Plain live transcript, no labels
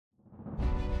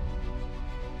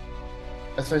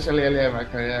especially earlier in my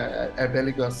career, I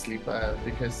barely got sleep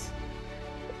because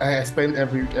I spent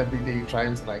every day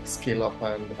trying to like scale up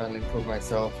and improve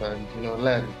myself and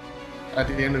learn. At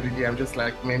the end of the day, I'm just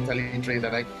like mentally drained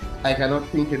and I cannot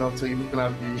think enough to even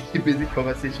have the basic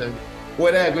conversation.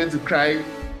 Whether I'm going to cry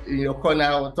in your corner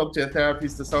or talk to a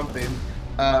therapist or something,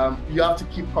 you have to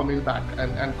keep coming back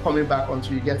and coming back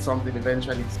until you get something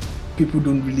eventually. People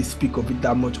don't really speak of it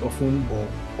that much often, but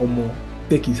or more.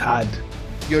 Tech is hard.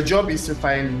 Your job is to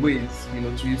find ways,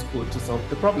 to use code to solve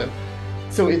the problem.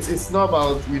 So it's not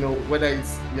about, whether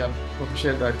it's you're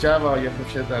proficient at Java or you're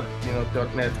proficient at,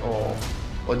 .NET or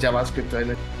JavaScript or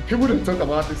anything. People don't talk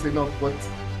about this enough, but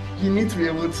you need to be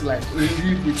able to like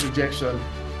live with rejection.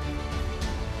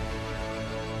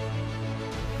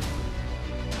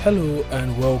 Hello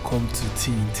and welcome to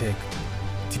Tea in Tech,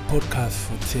 the podcast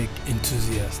for tech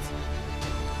enthusiasts.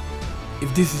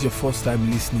 If this is your first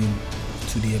time listening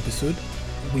to the episode,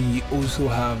 we also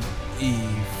have a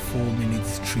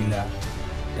 4-minute trailer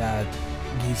that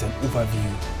gives an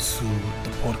overview to the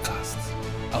podcast.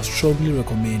 I strongly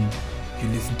recommend you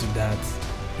listen to that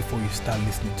before you start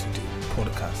listening to the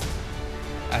podcast.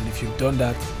 And if you've done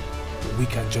that, we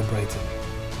can jump right in.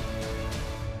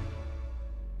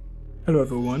 Hello,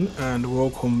 everyone, and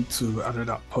welcome to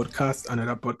another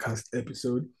podcast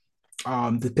episode.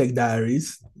 The Tech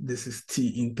Diaries. This is Tea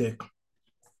in Tech.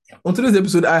 On today's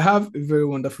episode, I have a very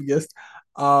wonderful guest.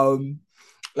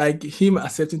 Like him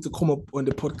accepting to come up on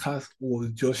the podcast was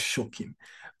just shocking.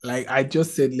 Like I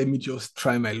just said, let me just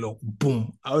try my luck.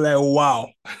 Boom! I was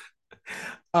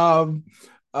like, wow.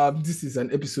 This is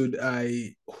an episode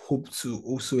I hope to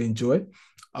also enjoy.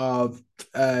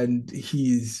 And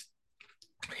he's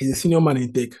a senior man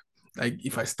in tech. Like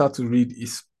if I start to read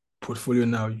his portfolio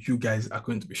now, you guys are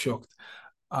going to be shocked.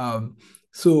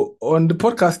 So on the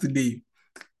podcast today,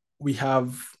 we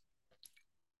have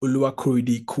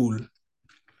Korede Cole.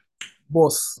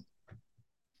 Boss,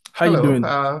 how you Hello, doing?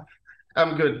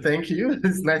 I'm good, thank you.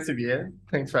 It's nice to be here.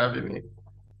 Thanks for having me.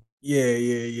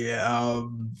 Yeah.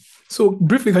 So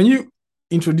briefly, can you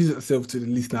introduce yourself to the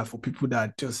listeners for people that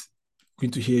are just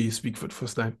going to hear you speak for the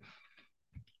first time?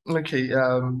 Okay,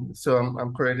 so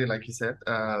I'm Korede, like you said.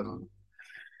 I'm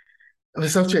a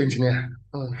software engineer.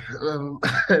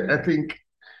 I think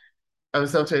I'm a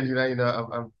software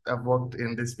engineer. I've worked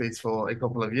in this space for a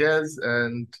couple of years,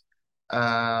 and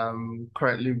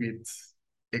currently with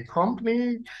a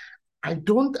company. I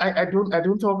don't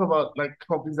talk about like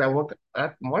companies I work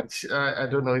at much. I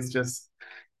don't know. It's just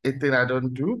a thing I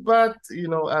don't do. But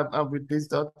I'm with this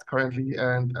dot currently,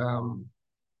 and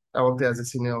I work there as a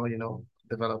senior,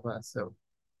 developer. So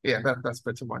yeah, that's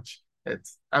pretty much it.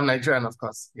 I'm Nigerian, of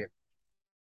course. Yeah.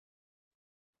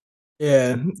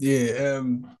 Yeah.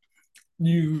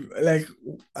 You like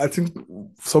I think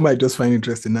somebody just find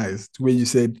interesting nice where you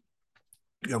said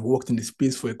you have worked in the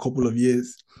space for a couple of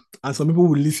years, and some people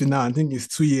will listen now and think it's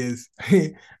 2 years.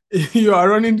 You are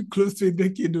running close to a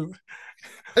decade. Though.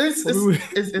 It's For it's people,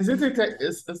 it's is it a,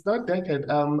 it's not decade.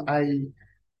 I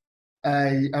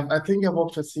think I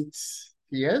worked for 6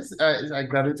 years. I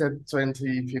graduated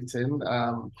 2015.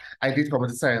 I did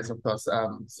computer science, of course.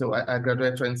 So I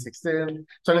graduated 2016,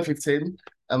 2015.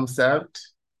 Served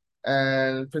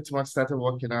and pretty much started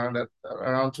working around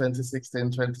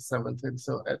 2016, 2017.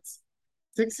 So it's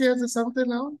 6 years or something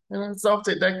now. It's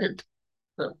after a decade.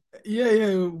 So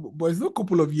yeah, but it's not a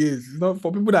couple of years. It's not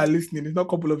for people that are listening. It's not a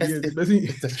couple of it's years. The it's, person,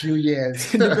 it's a few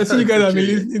years. the person you It's guys a have few been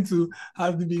years. listening to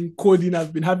has been coding, has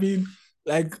been having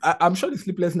like I'm sure the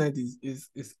sleepless night is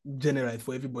general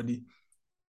for everybody.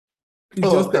 Please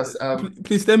Oh, just of course.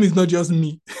 please tell me it's not just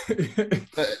me.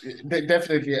 Uh,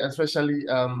 Definitely, especially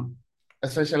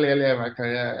earlier in my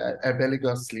career, I barely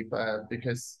got sleep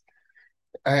because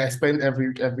I spent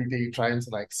every day trying to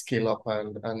like scale up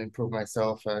and improve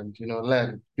myself and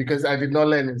learn because I did not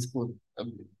learn in school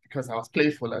because I was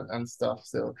playful and stuff.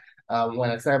 So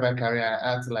when I started my career,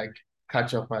 I had to like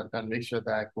catch up and make sure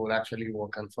that I could actually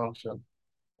work and function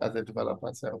as a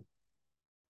developer. So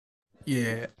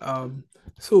Yeah.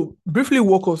 So briefly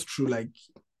walk us through like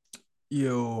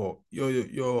your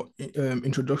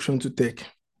introduction to tech.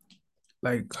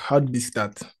 Like how did it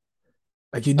start?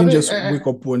 Like you I didn't mean, just wake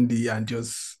up one day and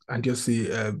just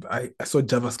say, I saw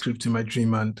JavaScript in my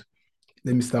dream and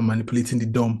let me start manipulating the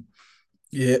DOM.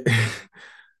 Yeah.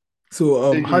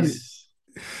 So how okay. did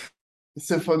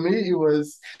So for me, it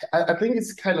was I think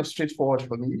it's kind of straightforward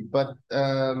for me, but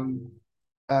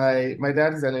I my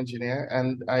dad is an engineer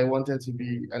and I wanted to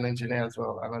be an engineer as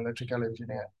well, an electrical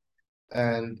engineer.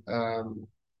 And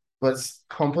but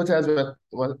computers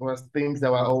were things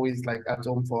that were always like at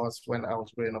home for us when I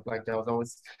was growing up. Like there was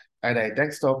always either a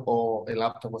desktop or a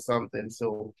laptop or something.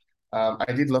 So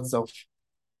I did lots of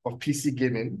PC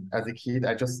gaming as a kid.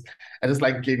 I just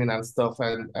like gaming and stuff,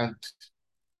 and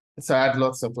so I had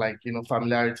lots of like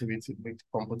familiarity with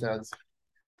computers.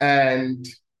 And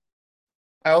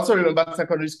I also remember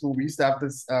secondary school, we used to have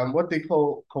this what they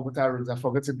call computer rooms. I've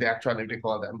forgotten the actual name they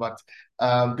call them, but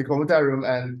the computer room,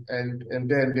 and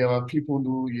then there were people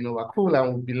who were cool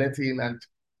and would be let in,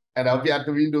 and I'll be at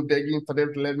the window begging for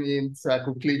them to let me in so I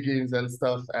could play games and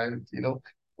stuff. And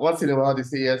once in a while they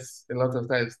say yes, a lot of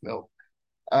times no.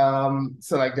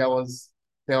 So like there was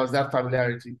that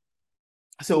familiarity.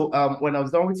 So when I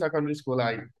was done with secondary school,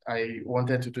 I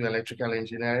wanted to do electrical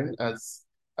engineering as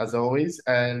always,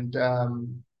 and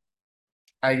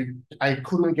I I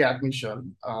couldn't get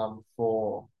admission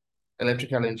for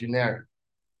electrical engineering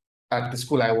at the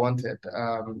school I wanted.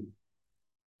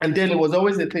 And then it was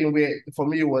always a thing where for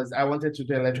me it was I wanted to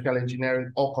do electrical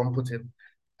engineering or computing.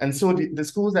 And so the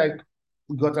schools I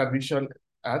got admission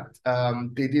at,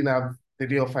 they didn't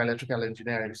offer electrical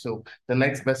engineering. So the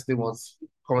next best thing was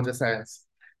computer science.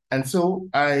 And so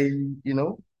I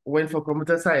went for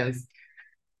computer science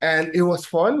and it was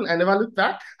fun. I never looked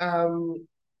back.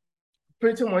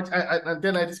 Pretty much, and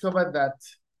then I discovered that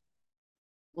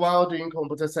while doing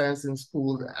computer science in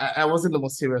school, I wasn't the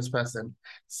most serious person.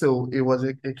 So it was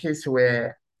a case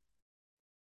where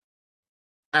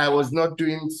I was not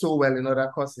doing so well in other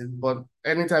courses, but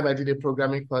anytime I did a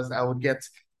programming course, I would get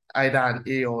either an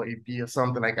A or a B or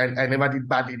something. Like I never did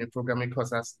bad in a programming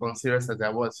course as serious as I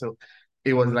was. So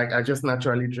it was like I just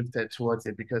naturally drifted towards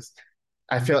it because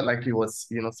I felt like it was,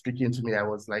 speaking to me. I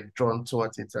was like drawn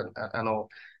towards it and all.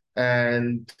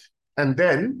 And and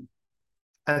then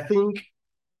I think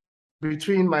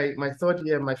between my third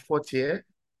year and my fourth year,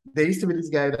 there used to be this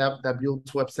guy that built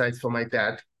websites for my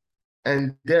dad.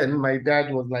 And then my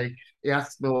dad was like, he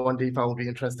asked me one day if I would be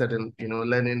interested in,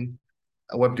 learning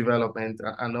web development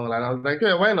and all. And I was like,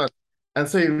 yeah, why not? And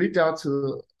so he reached out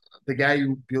to the guy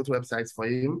who built websites for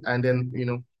him and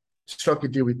then, struck a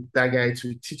deal with that guy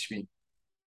to teach me.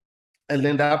 And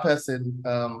then that person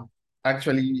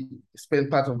actually spent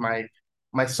part of my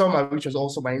summer, which was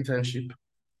also my internship,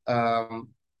 um,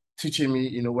 teaching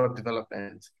me, web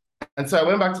development. And so I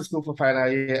went back to school for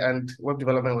final year, and web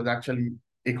development was actually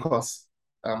a course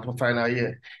for final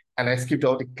year. And I skipped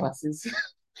all the classes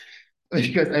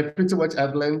because I pretty much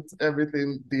had learned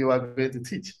everything they were going to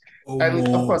teach. Oh, And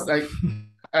of course, more.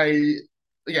 I,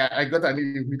 yeah, I got an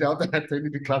E without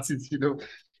attending the classes. It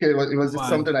was just Man.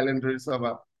 something I learned during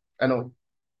summer. I know.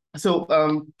 So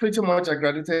pretty much I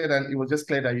graduated and it was just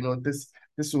clear that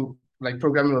this will like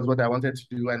programming was what I wanted to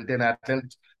do, and then I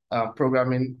learned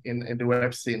programming in the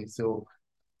web scene. So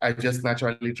I just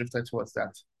naturally drifted towards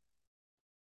that.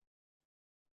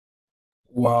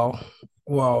 Wow.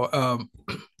 Wow.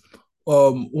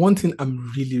 One thing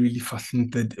I'm really, really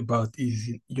fascinated about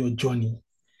is your journey,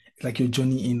 like your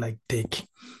journey in like tech.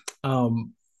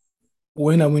 Um,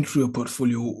 when I went through your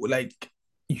portfolio, like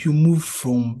you moved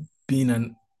from being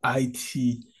an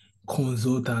IT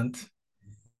consultant,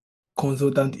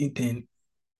 consultant intern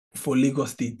for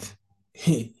Lagos State,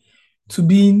 to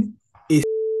being a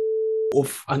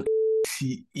of an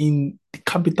in the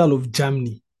capital of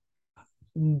Germany.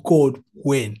 God,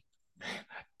 when?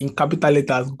 In capital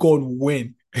letters, God,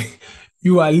 when?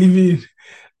 You are living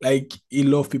like a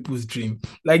lot of people's dream.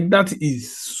 Like that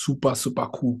is super, super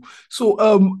cool. So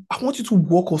I want you to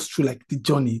walk us through like the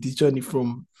journey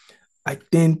from like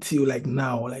then till like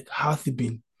now. Like how's it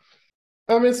been?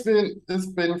 It's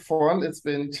been fun. It's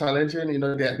been challenging.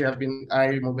 There have been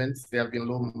high moments. There have been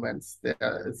low moments.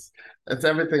 It's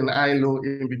everything high, low,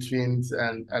 in betweens,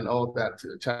 and all that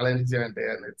challenges here and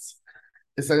there. And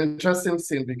it's an interesting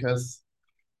scene because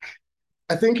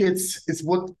I think it's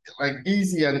both like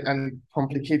easy and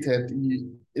complicated.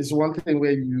 It's one thing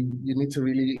where you need to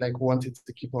really like want it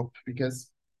to keep up because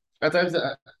at times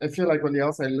I feel like on the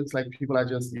outside it looks like people are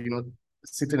just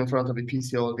sitting in front of a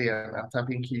PC all day and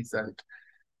tapping keys and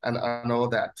all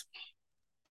that.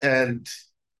 And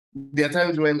there are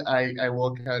times when I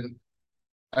work and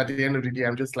at the end of the day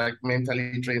I'm just like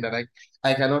mentally drained and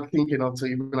I cannot think enough to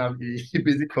even have a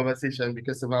basic conversation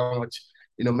because of how much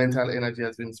mental energy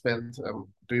has been spent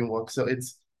doing work. So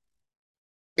it's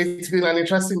been an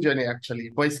interesting journey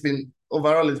actually, but it's been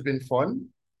fun.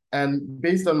 And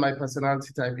based on my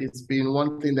personality type, it's been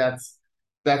one thing that's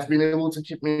been able to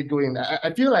keep me going.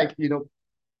 I feel like,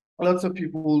 lots of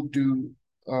people do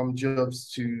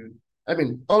jobs to, I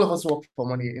mean, all of us work for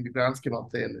money in the grand scheme of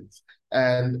things.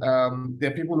 And there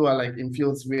are people who are like in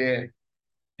fields where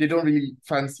they don't really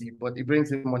fancy, but it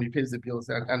brings in money, pays the bills,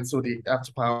 and so they have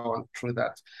to power on through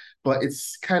that. But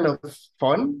it's kind of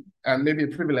fun and maybe a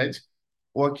privilege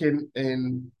working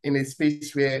in a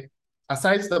space where,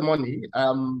 aside the money,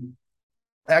 I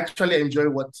actually enjoy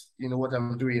what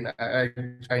I'm doing. I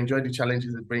enjoy the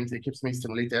challenges it brings. It keeps me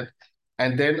stimulated,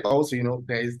 and then also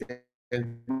there's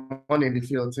money in the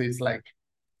field, so it's like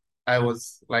I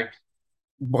was like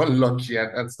born lucky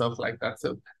and stuff like that.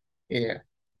 So yeah.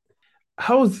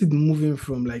 How is it moving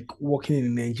from like working in a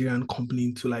Nigerian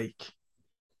company to like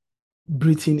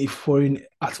breathing a foreign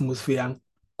atmosphere and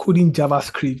coding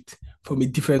JavaScript from a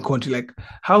different country? Like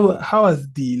how has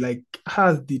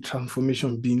the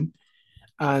transformation been?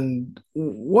 And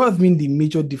what has been the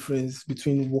major difference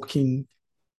between working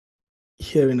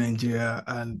here in Nigeria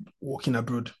and working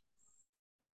abroad?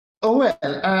 Oh well,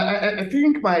 I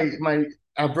think my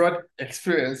abroad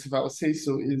experience, if I would say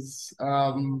so, is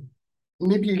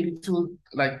maybe a little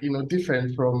like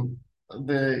different from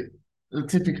the, the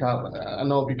typical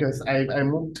and all because I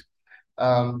moved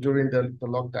during the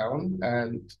lockdown,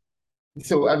 and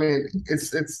so I mean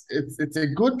it's a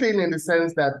good thing in the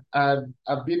sense that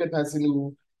I've been a person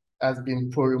who has been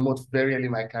pro remote very early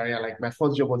in my career. Like my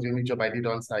first job was the only job I did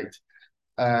on site.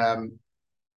 Um,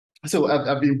 so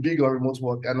I've been big on remote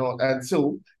work and all. And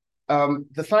so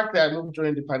the fact that I moved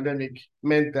during the pandemic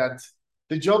meant that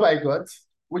the job I got,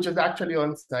 which was actually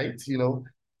on site,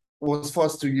 was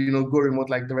forced to, go remote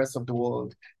like the rest of the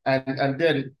world. And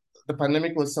then the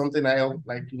pandemic was something I helped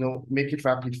like, make it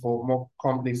rapid for more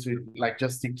companies to like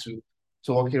just stick to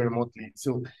working remotely.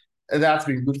 So that's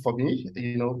been good for me,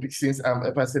 since I'm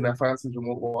a person that fancies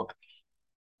remote work.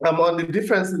 On the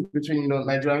differences between,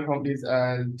 Nigerian companies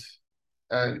and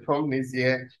companies,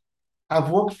 yeah. I've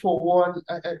worked for one,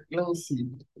 let me see,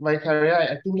 my career,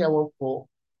 I think I worked for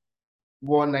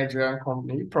one Nigerian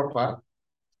company proper,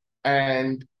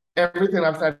 and everything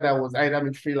after that was either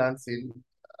me freelancing.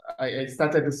 I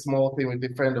started a small thing with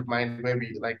a friend of mine where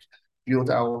we like built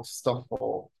out stuff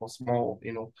for small,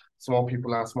 small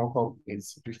people and small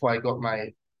companies before I got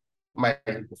my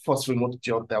first remote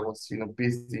job that was,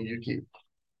 based in UK.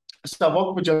 So I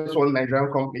worked with just one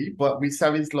Nigerian company, but we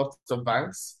service lots of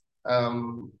banks.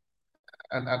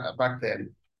 And back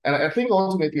then. And I think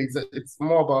ultimately it's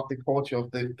more about the culture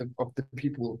of the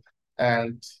people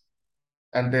and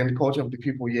and then the culture of the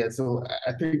people. Yeah. So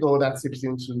I think all that seeps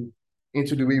into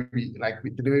the way we like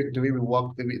the way we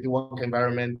work, the work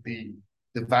environment, the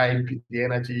vibe, the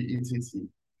energy, etc.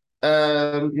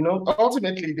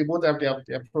 Ultimately they both have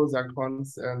their pros and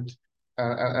cons and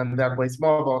that, but it's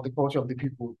more about the culture of the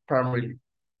people primarily.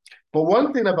 But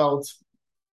one thing about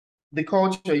the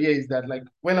culture here is that like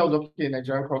when I was working in a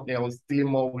Nigerian company, I was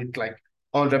dealing more with like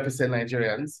 100%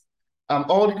 Nigerians.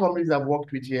 All the companies I've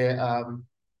worked with here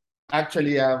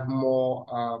actually have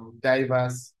more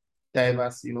diverse,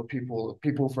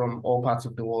 people from all parts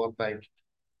of the world. Like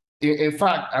in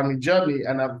fact, I'm in Germany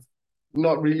and I've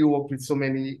not really worked with so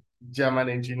many German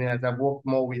engineers. I've worked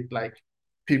more with like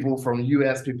people from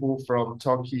US, people from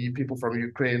Turkey, people from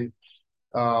Ukraine,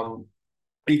 um,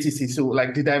 etc. So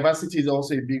like the diversity is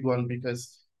also a big one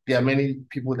because there are many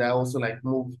people that also like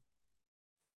move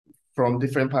from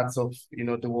different parts of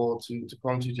the world to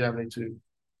come to Germany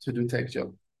to do tech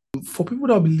job. For people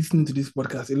that will be listening to this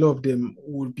podcast, a lot of them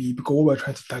would be because what we're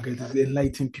trying to target is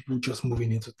enlightening people just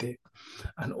moving into tech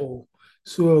and all.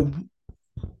 So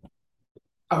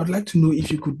I would like to know if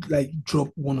you could like drop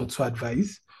one or two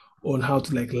advice on how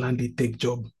to like land a tech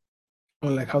job,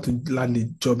 on like how to land a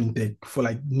job in tech for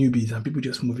like newbies and people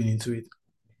just moving into it.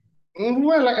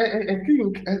 Well, I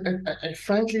think I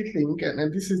frankly think,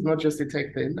 and this is not just a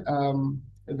tech thing,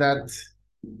 that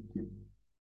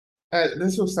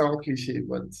this will sound cliche,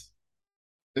 but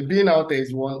being out there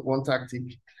is one tactic.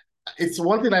 It's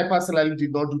one thing I personally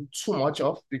did not do too much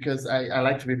of because I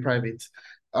like to be private.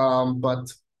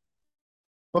 But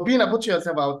being able to put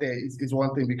yourself out there is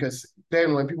one thing because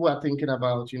then when people are thinking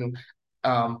about,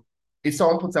 if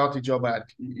someone puts out a job ad,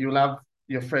 you'll have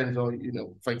your friends or,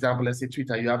 for example, let's say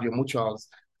Twitter, you have your mutuals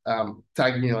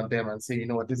tagging you on them and say, you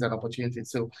know what, this is an opportunity.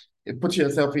 So it puts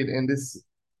yourself in this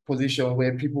position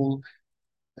where people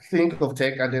think of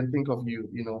tech and then think of you,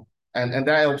 and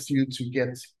that helps you to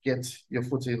get your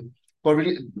foot in. But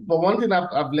one thing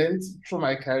I've learned through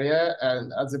my career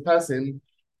and as a person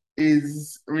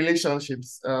is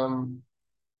relationships.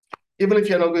 Even if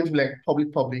you're not going to be like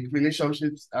public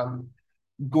relationships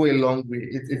go a long way.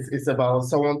 It's about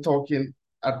someone talking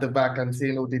at the back and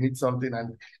saying, oh, they need something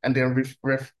and then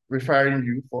referring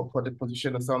you for the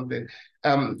position or something.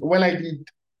 When I did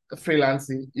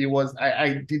freelancing,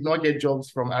 I did not get jobs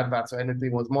from adverts or anything.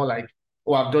 It was more like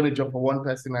or I've done a job for one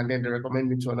person and then they recommend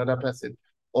me to another person,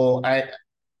 or I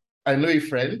know a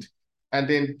friend and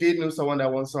then they know someone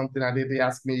that wants something and then they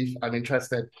ask me if I'm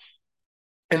interested.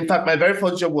 In fact, my very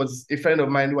first job was a friend of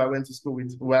mine who I went to school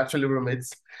with. We were actually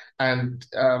roommates, and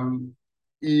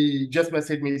he just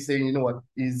messaged me saying, you know what,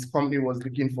 his company was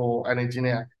looking for an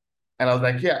engineer, and I was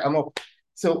like, yeah, I'm up.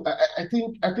 So I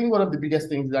think one of the biggest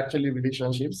things is actually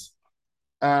relationships.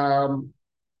 Um,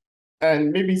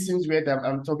 and maybe since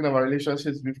I'm talking about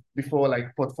relationships before,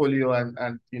 like portfolio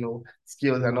and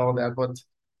skills and all that, but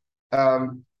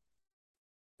um,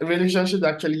 relationships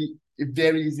actually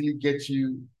very easily get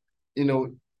you, you know,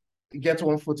 get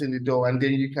one foot in the door, and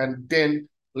then you can then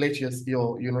let your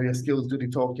skills do the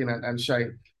talking and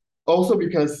shine. Also,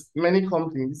 because many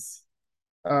companies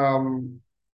um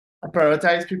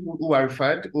prioritize people who are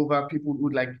referred over people who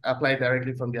like apply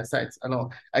directly from their sites. I know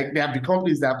like there have been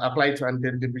companies that have applied to and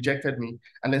then they rejected me,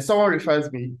 and then someone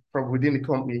refers me from within the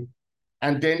company,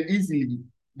 and then easily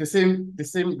the same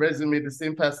resume, the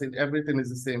same person, everything is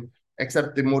the same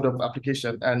except the mode of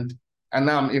application. And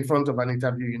now I'm in front of an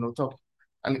interview, talk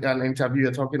an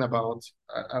interviewer talking about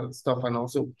stuff. And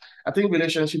also, I think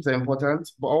relationships are important,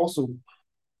 but also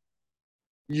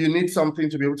you need something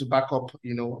to be able to back up,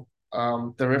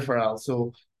 the referral.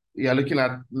 So you're looking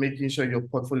at making sure your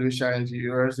portfolio shines,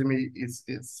 your resume is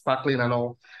sparkling and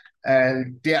all.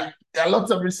 And there are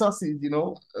lots of resources,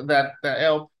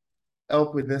 that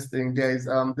help with this thing. There is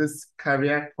this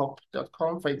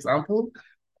careerpop.com, for example,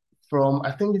 from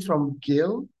I think it's from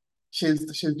Gail. She's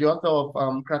the author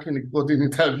of Cracking the Golden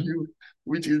Interview,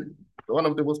 which is one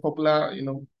of the most popular,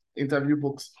 interview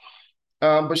books.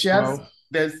 But Wow.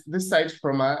 there's this site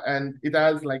from her and it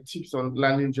has like tips on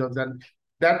landing jobs. And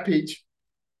that page,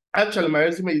 actually my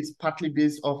resume is partly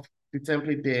based off the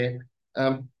template there.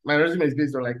 My resume is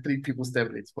based on like three people's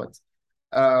templates, but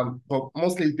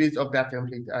mostly it's based off that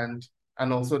template.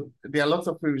 And also there are lots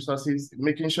of free resources,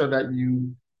 making sure that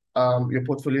your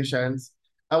portfolio shines.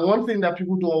 And one thing that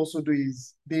people do also do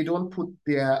is they don't put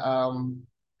their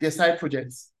side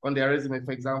projects on their resume,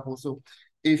 for example. So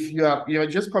if you're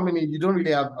just coming in, you don't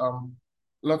really have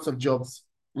lots of jobs,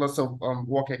 lots of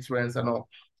work experience and all.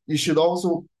 You should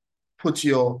also put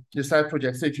your side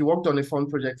project. So if you worked on a fun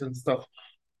project and stuff,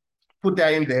 put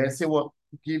that in there. Say what,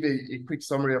 give a quick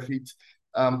summary of it.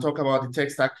 Talk about the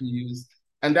tech stack you use,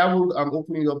 and that will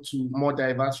open you up to more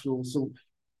diverse roles. So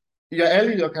you're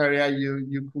early in your career,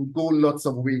 you could go lots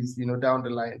of ways, down the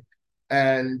line,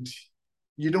 and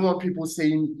you don't want people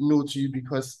saying no to you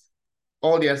because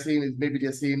all they are saying is maybe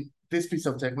they're saying this piece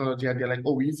of technology and they're like,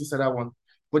 oh, we use this other one.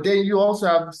 But then you also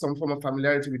have some form of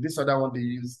familiarity with this other one they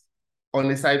use on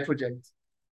a side project,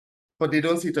 but they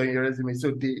don't see it on your resume.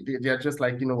 So they are just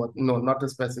like, you know what, no, not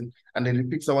this person. And then they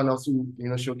pick someone else who,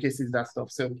 showcases that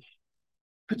stuff. So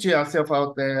put yourself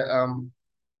out there,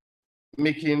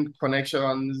 making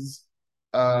connections,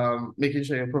 making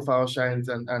sure your profile shines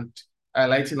and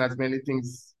highlighting as many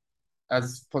things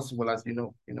as possible as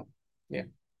yeah.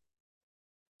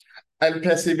 And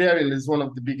persevering is one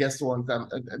of the biggest ones.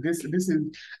 This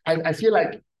is I feel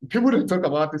like people don't talk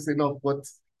about this enough, but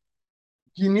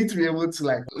you need to be able to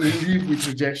like live with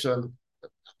rejection.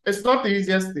 It's not the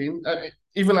easiest thing.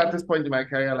 Even at this point in my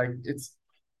career, like it's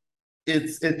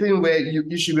a thing where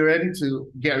you should be ready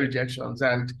to get rejections,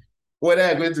 and whether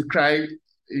you're going to cry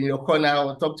in your corner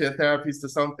or talk to a therapist or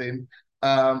something,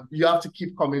 you have to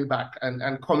keep coming back and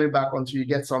coming back until you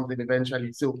get something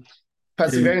eventually. So Yeah.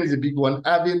 persevering is a big one.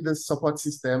 Having this support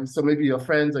system, so maybe your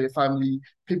friends or your family,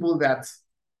 people that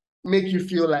make you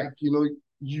feel like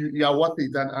you are worth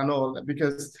it and all,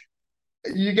 because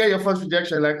you get your first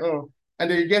rejection, like, oh, and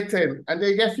then you get 10, and then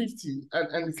you get 50,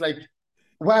 and it's like,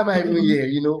 why am I even here?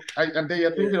 And then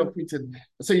you're thinking Yeah. of quitting.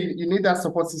 So you need that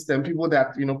support system, people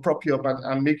that prop you up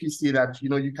and make you see that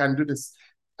you can do this,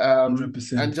 and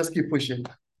 100%. just keep pushing.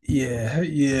 Yeah,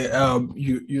 yeah.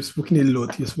 You've spoken a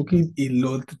lot. You've spoken a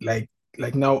lot.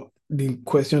 Like now, the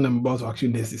question I'm about to ask you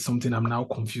this is something I'm now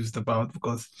confused about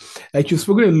because, like, you've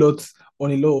spoken a lot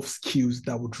on a lot of skills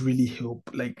that would really help,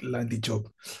 like, land the job.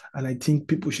 And I think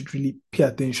people should really pay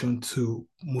attention to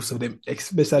most of them,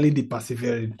 especially the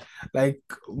persevering. Like,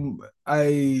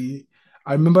 I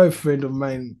remember a friend of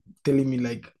mine telling me,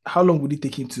 like, how long would it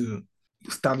take him to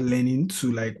start learning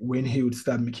to like when he would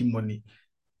start making money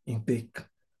in tech.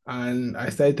 And I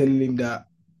started telling him that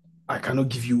I cannot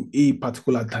give you a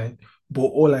particular time, but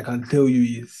all I can tell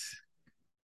you is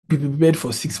be prepared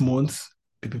for 6 months,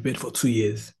 be prepared for 2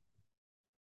 years,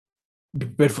 be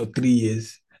prepared for 3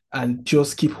 years, and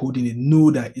just keep holding it.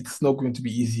 Know that it's not going to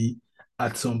be easy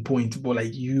at some point, but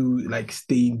like you like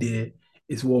staying there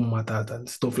is what matters and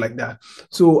stuff like that.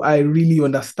 So I really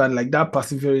understand like that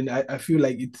persevering. I feel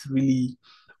like it's really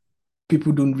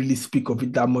people don't really speak of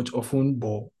it that much often,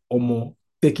 but Omo,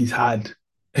 tech is hard.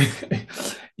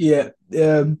 Yeah.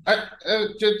 To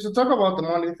talk about the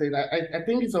money thing, I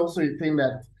think it's also a thing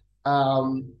that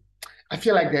um, I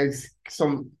feel like there's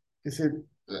some, is it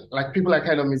like people are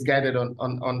kind of misguided on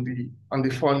the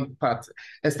fun part,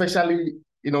 especially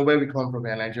where we come from,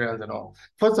 Nigerians and all.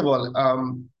 First of all,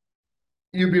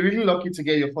 you'll be really lucky to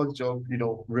get your first job,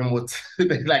 remote.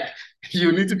 Like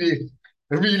you need to be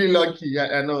really lucky.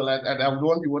 I know, like, and I would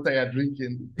want the water you're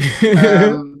drinking.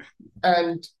 Um,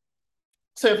 and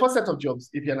so your first set of jobs,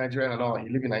 if you're Nigerian and all,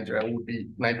 you live in Nigeria, would be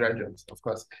Nigerian jobs, of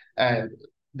course. And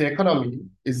the economy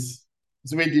is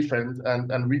way different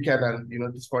and weaker than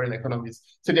these foreign economies.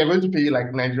 So they're going to pay you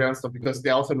like Nigerian stuff because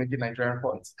they're also making Nigerian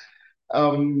funds.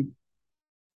 Um,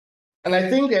 and I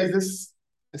think there's this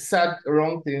sad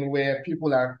wrong thing where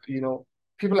people are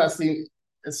seeing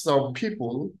some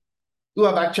people who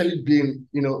have actually been,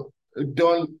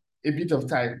 done a bit of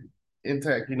time in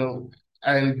tech,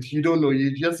 and you don't know,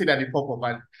 you just see that they pop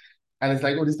up and it's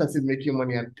like, oh, this person is making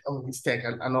money and oh, it's tech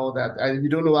and all that. And you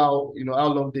don't know how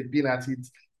long they've been at it.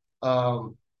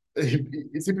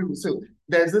 You see people, so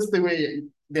there's this thing where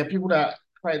there are people that are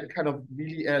quite kind of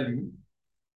really early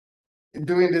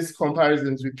doing these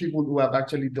comparisons with people who have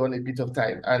actually done a bit of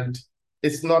time. And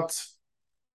it's not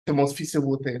the most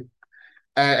feasible thing.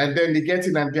 And then they get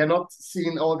in and they're not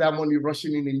seeing all that money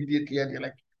rushing in immediately. And they're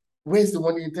like, where's the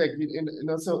money in tech?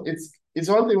 So it's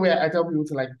one thing where I tell people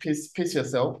to like pace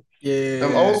yourself.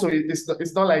 Yeah. Also,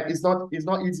 it's not like it's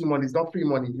not easy money. It's not free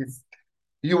money. It's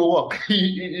you work.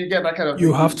 You get that kind of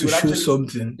You thing. have You to would show actually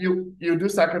something. you do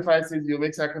sacrifices. You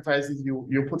make sacrifices.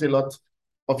 You put a lot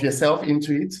of yourself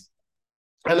into it,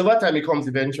 and over time it comes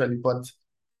eventually. But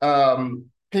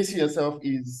pacing yourself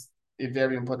is a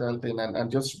very important thing, and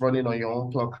just running on your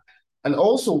own clock. And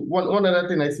also one other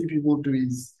thing I see people do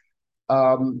is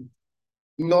um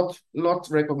not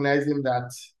recognizing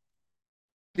that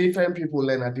different people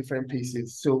learn at different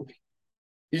paces. So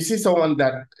you see someone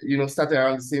that started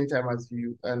around the same time as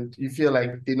you, and you feel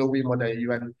like they know way more than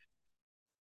you, and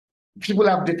people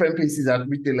have different paces at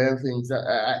which they learn things.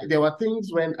 There were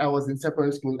things when I was in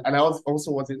secondary school, and I was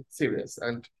also wasn't serious,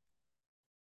 and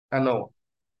I know,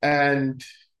 and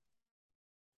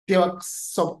there were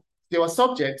some there were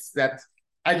subjects that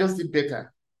I just did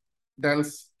better than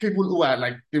people who are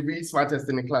like the really smartest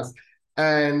in the class,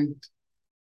 and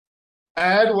I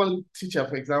had one teacher,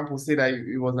 for example, say that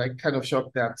he was like kind of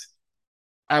shocked that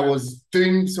I was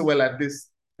doing so well at this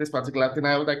particular thing.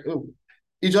 I was like, oh,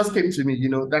 it just came to me,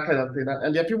 that kind of thing.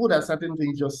 And there are people that certain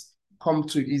things just come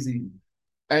too easy.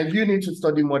 And you need to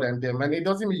study more than them. And it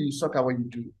doesn't mean you suck at what you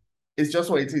do. It's just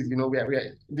what it is. We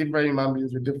are different human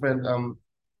beings with different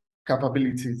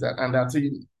capabilities. And that so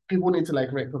people need to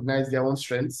like recognize their own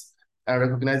strengths and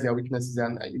recognize their weaknesses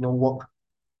and work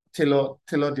tailor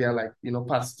their like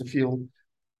paths to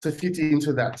fit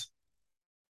into that.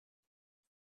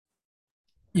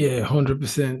 Yeah,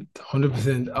 100%,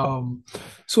 100%.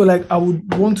 So like I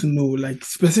would want to know, like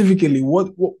specifically,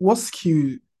 what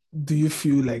skill do you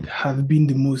feel like have been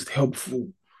the most helpful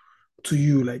to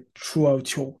you, like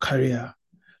throughout your career,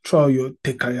 throughout your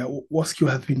tech career? What skill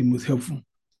has been the most helpful?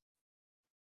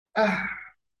 Ah,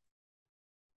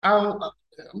 I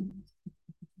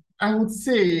I would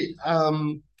say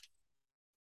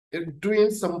doing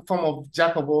some form of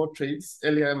jack of all trades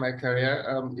earlier in my career,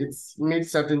 it's made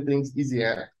certain things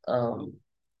easier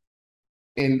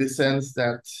in the sense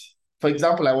that, for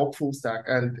example, I work full stack,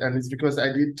 and it's because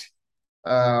I did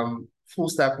full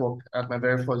stack work at my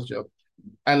very first job,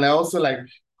 and I also like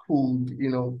could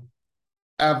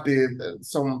have the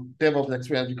some DevOps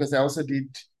experience because I also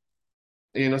did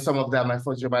some of that my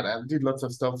first job and I did lots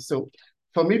of stuff. So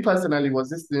for me personally, was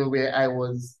this thing where I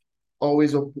was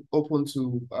always open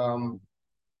to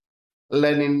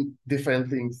learning different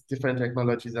things, different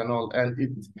technologies and all.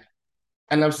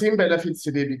 And I've seen benefits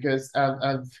today because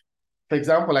for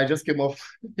example, I just came off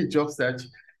a job search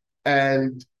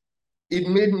and it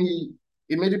made me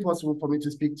it made it possible for me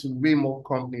to speak to way more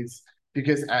companies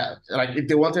because like if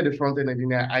they wanted a front end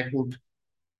engineer, I could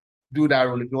do that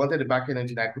role. If they wanted a back end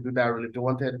engineer, I could do that role. If they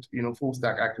wanted, full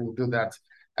stack, I could do that.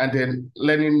 And then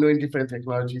knowing different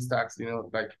technology stacks,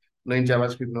 like knowing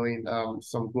JavaScript, knowing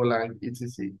some Golang,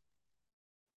 etc.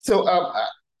 So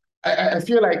I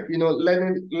feel like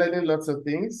learning lots of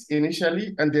things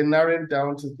initially, and then narrowing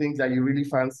down to things that you really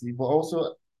fancy, but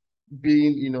also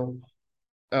being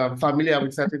familiar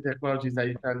with certain technologies that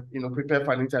you can prepare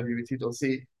for an interview with it, or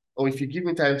say, oh, if you give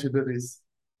me time to do this,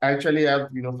 I actually have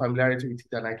familiarity with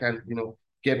it, and I can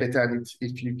get better at it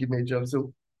if you give me a job.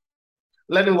 So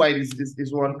learning wide is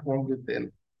one good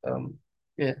thing.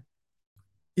 Yeah.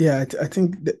 Yeah, I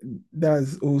think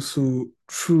that's also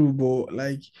true, but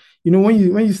like when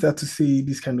you start to say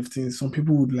these kind of things, some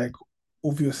people would like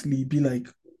obviously be like,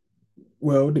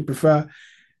 well, they prefer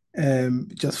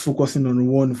just focusing on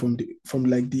one from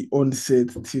like the onset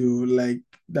till like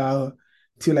that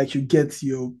till like you get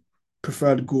your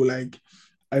preferred goal. Like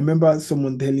I remember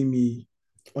someone telling me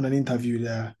on an interview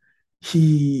that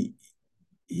he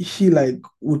he like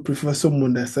would prefer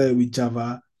someone that started with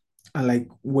Java and like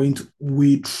went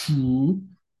way through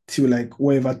till like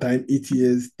whatever time, 8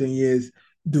 years, 10 years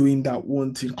doing that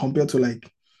one thing compared to like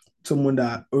someone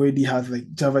that already has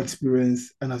like Java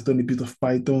experience and has done a bit of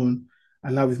Python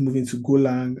and now is moving to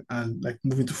Golang and like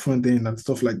moving to front end and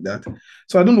stuff like that.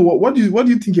 So I don't know what do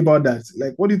you think about that?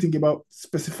 Like what do you think about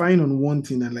specifying on one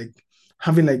thing and like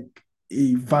having like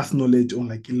a vast knowledge on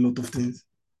like a lot of things?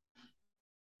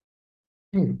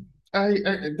 Hmm.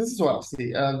 This is what I'll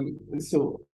say.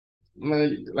 So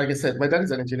like I said, my dad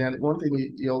is an engineer. And one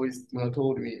thing he always,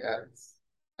 told me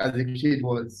as a kid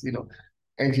was,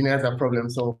 engineers are problem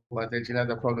solvers, engineers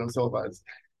are problem solvers.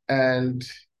 And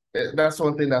that's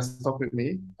one thing that stuck with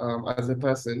me as a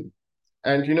person.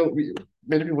 And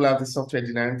many people have the software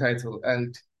engineering title.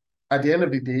 And at the end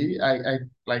of the day, I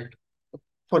like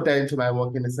put that into my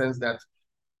work in the sense that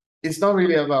it's not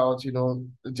really about,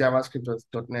 JavaScript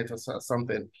or .NET or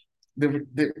something.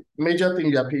 The major thing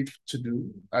you are paid to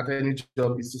do at any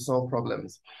job is to solve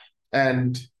problems.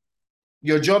 And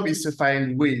your job is to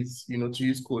find ways, to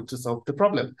use code to solve the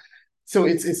problem. So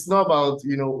it's not about,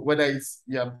 whether it's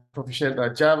you're proficient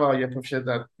at Java or you're proficient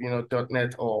at,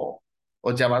 .NET or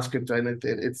JavaScript or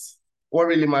anything. It's what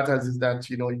really matters is that,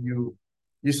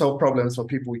 you solve problems for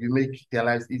people, you make their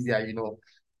lives easier,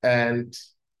 and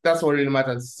that's what really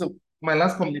matters. So my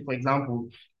last company, for example,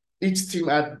 each team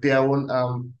had their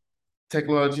own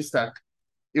technology stack.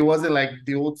 It wasn't like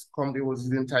the old company was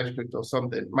using TypeScript or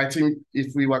something. My team,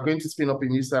 if we were going to spin up a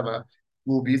new server,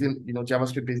 we'll be using,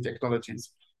 JavaScript-based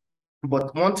technologies.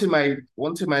 But one team I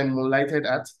moonlighted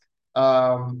at,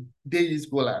 they use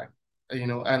Golang,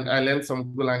 and I learned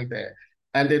some Golang there.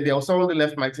 And then there was someone who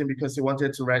left my team because he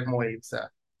wanted to write more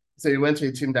Elixir. So he went to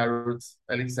a team that wrote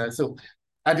Elixir. So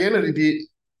at the end of the day,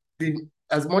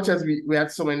 as much as we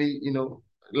had so many,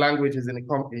 languages in the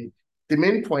company, the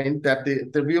main point that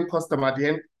the real customer, the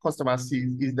end customer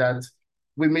sees is that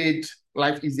we made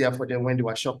life easier for them when they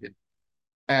were shopping.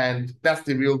 And that's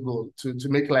the real goal, to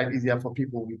make life easier for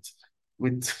people with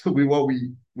with what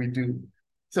we do.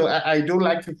 So I don't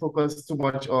like to focus too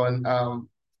much on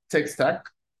tech stack,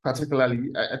 particularly.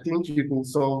 I think you can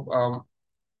solve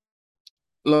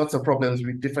lots of problems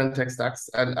with different tech stacks.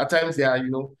 And at times there are,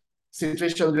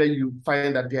 situations where you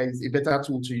find that there is a better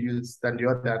tool to use than the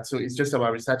other. So it's just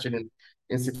about researching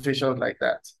in situations like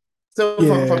that. So for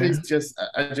me, Yeah. it's just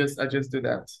I just do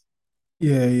that.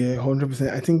 Yeah,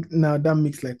 100%. I think now that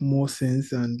makes like more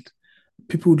sense, and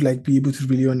people would like be able to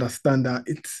really understand that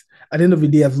it's at the end of the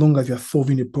day, as long as you're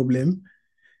solving a problem,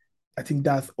 I think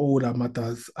that's all that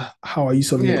matters. How are you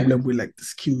solving the Yeah. problem with like the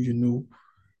skill, you know?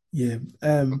 Yeah.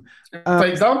 Uh, For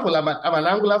example, I'm an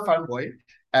Angular fanboy,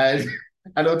 and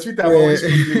and on Twitter I'm yeah. always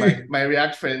posting my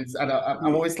React friends, and I'm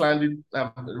yeah. always landing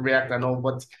React and all.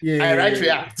 But I write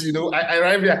Yeah. React, I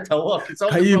write React at work. It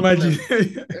solves Can the you imagine?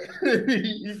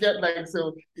 problem. You get like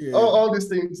so yeah. all these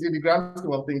things in the grand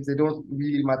scheme of things they don't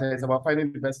really matter. It's about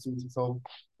finding the best tool to solve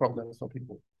problems for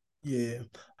people. Yeah.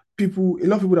 A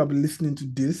lot of people that be listening to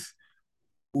this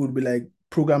would be like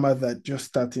programmers that are just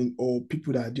starting or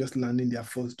people that are just landing their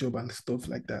first job and stuff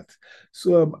like that.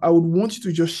 So I would want you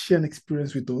to just share an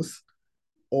experience with us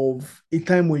of a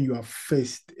time when you have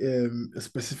faced a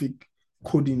specific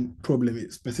coding problem,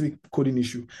 a specific coding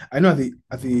issue. I know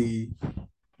as a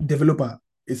developer,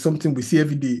 it's something we see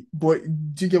every day, but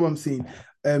do you get what I'm saying?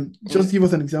 Just Yeah. give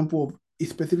us an example of a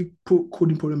specific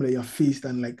coding problem that you have faced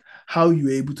and like how you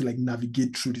were able to like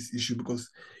navigate through this issue because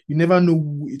you never know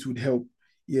who it would help.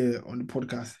 Yeah, on the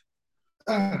podcast.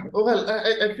 Well,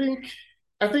 I think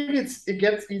it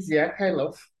gets easier, kind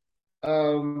of.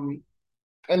 Um,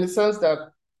 in the sense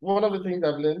that one of the things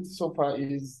I've learned so far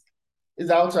is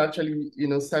how to actually,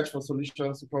 search for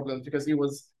solutions to problems because it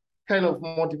was kind of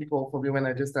more difficult for me when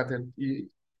I just started.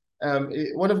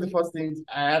 One of the first things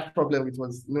I had problem with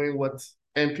was knowing what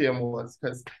NPM was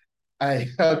because I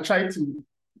tried to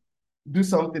do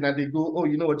something and they go, oh,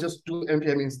 what, just do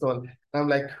NPM install. And I'm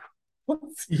like, what?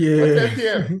 What's Yeah.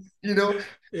 NPM? You know,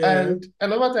 yeah. and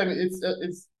another time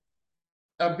it's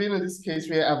I've been in this case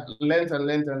where I've learned and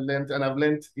learned and learned and I've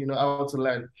learned, how to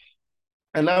learn.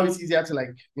 And now it's easier to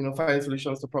like, find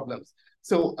solutions to problems.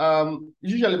 So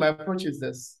usually my approach is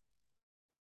this.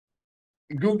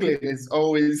 Googling is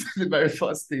always the very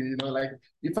first thing, like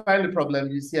you find the problem,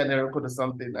 you see an error code or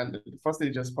something, and the first thing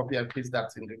you just copy and paste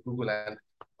that in the Google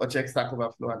or check Stack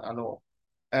Overflow and all,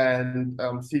 and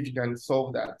see if you can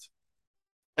solve that.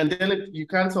 And then if you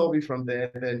can't solve it from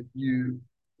there, then you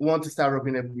want to start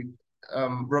rubbing it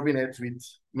with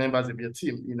members of your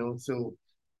team, So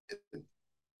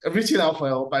reaching out for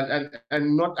help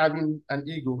and not having an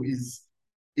ego is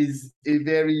a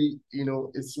very,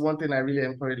 it's one thing I really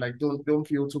encourage. Like, don't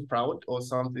feel too proud or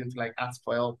something to like ask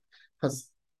for help,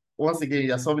 because once again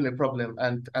you're solving a problem,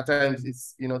 and at times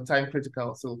it's time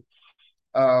critical. So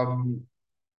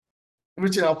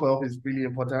reaching out for help is really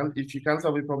important. If you can't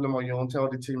solve a problem on your own, tell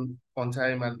the team on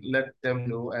time and let them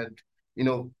know, and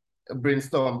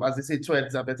brainstorm. As they say, two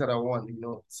heads are better than one.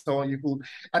 So you could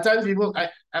at times even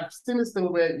I've seen this thing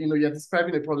where you're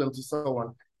describing a problem to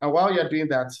someone, and while you're doing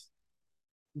that,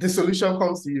 the solution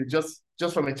comes to you just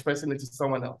from expressing it to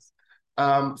someone else.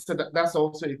 So that's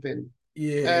also a thing.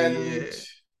 And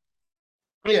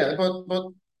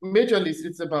but majorly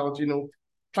it's about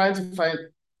trying to find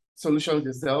solutions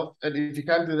yourself, and if you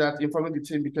can't do that, informing the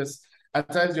team, because at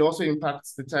times it also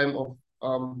impacts the time of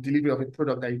delivery of a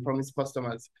product that you promise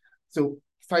customers. So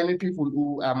finding people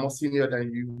who are more senior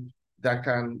than you that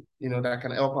can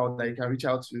help out, that you can reach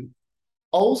out to.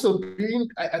 Also,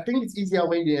 I think it's easier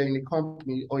when you're in a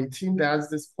company or a team that has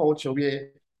this culture where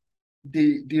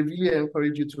they really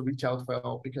encourage you to reach out for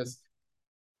help, because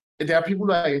there are people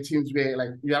who are in teams where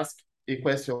like you ask a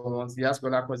question once, you ask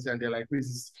another question, and they're like,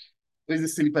 who's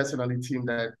this silly person on the team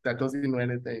that doesn't know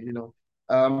anything,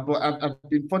 But I've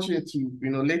been fortunate to,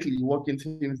 lately work in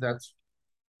teams that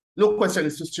no question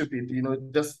is too stupid,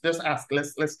 just ask.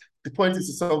 Let's the point is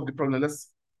to solve the problem.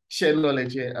 Let's share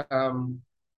knowledge here.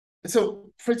 So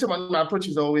pretty much my approach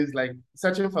is always like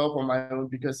searching for help on my own,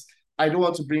 because I don't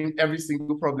want to bring every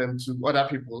single problem to other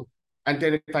people. And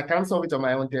then if I can't solve it on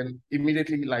my own, then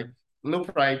immediately, like, no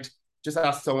pride, just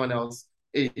ask someone else,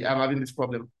 hey, I'm having this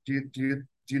problem. Do you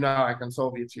know how I can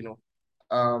solve it?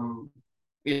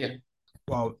 Yeah.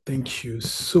 Wow, thank you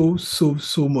so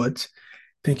much.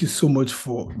 Thank you so much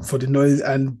for the noise,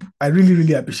 and I really,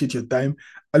 really appreciate your time.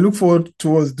 I look forward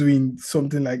to us doing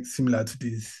something like similar to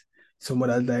this some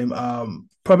other time.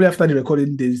 Probably after the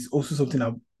recording, there's also something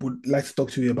I would like to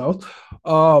talk to you about.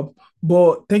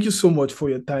 But thank you so much for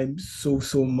your time, so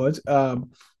much.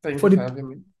 Thank For you the for having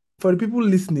me. for the people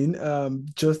listening,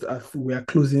 just as we are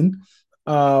closing,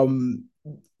 how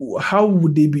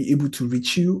would they be able to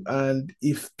reach you? And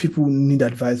if people need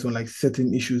advice on like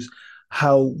certain issues,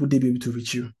 how would they be able to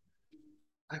reach you?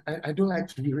 I don't like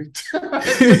to be rich.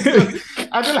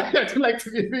 I don't like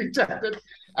to be rich.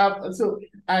 So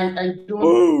I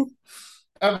don't.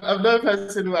 I'm not a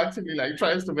person who actually like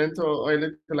tries to mentor or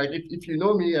anything. Like if you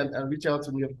know me and reach out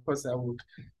to me, of course I would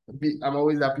be. I'm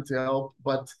always happy to help.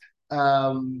 But there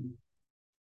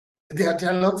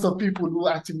are lots of people who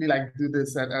actually like do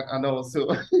this and all.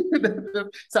 So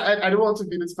so I don't want to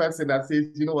be this person that says,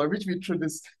 what, reach me through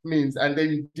this means, and then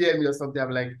you DM me or something.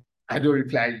 I'm like, I don't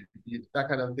reply, that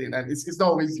kind of thing. And it's not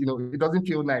always, it doesn't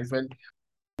feel nice when.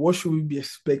 What should we be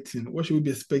expecting? What should we be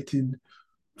expecting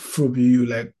from you?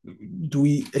 Like, do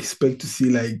we expect to see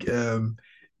like a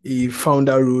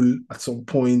founder role at some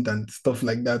point and stuff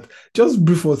like that? Just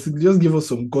brief us, just give us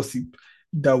some gossip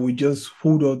that we just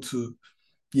hold on to.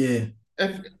 Yeah.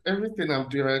 Everything I'm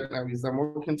doing right now is I'm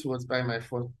working towards buying my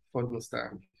Ford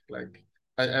Mustang. Like,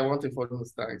 I want a Ford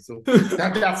Mustang. So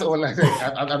that's all I think.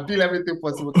 I'm doing everything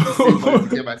possible to save money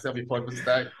to get myself a Ford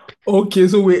Mustang. Okay,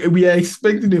 so we are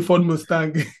expecting a Ford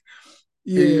Mustang.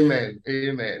 Yeah.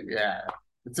 Amen. Yeah.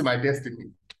 It's my destiny.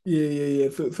 Yeah.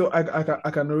 So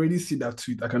I can already see that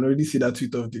tweet. I can already see that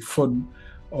tweet of the Ford,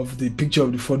 of the picture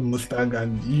of the Ford Mustang,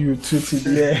 and you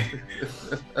tweeted, yeah.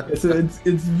 So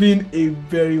it's been a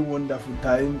very wonderful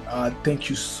time.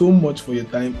 Thank you so much for your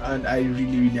time, and I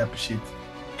really, really appreciate it.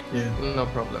 Yeah. No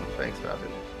problem. Thanks for having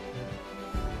me.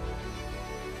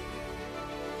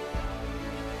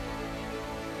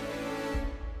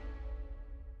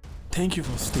 Thank you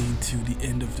for staying till the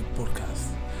end of the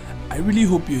podcast. I really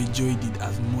hope you enjoyed it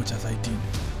as much as I did.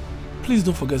 Please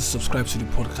don't forget to subscribe to the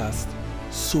podcast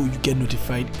so you get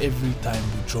notified every time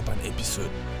we drop an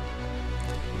episode.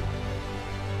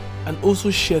 And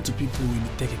also share to people in the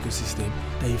tech ecosystem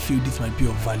that you feel this might be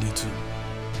of value to.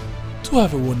 Do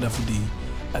have a wonderful day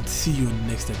and see you in the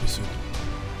next episode.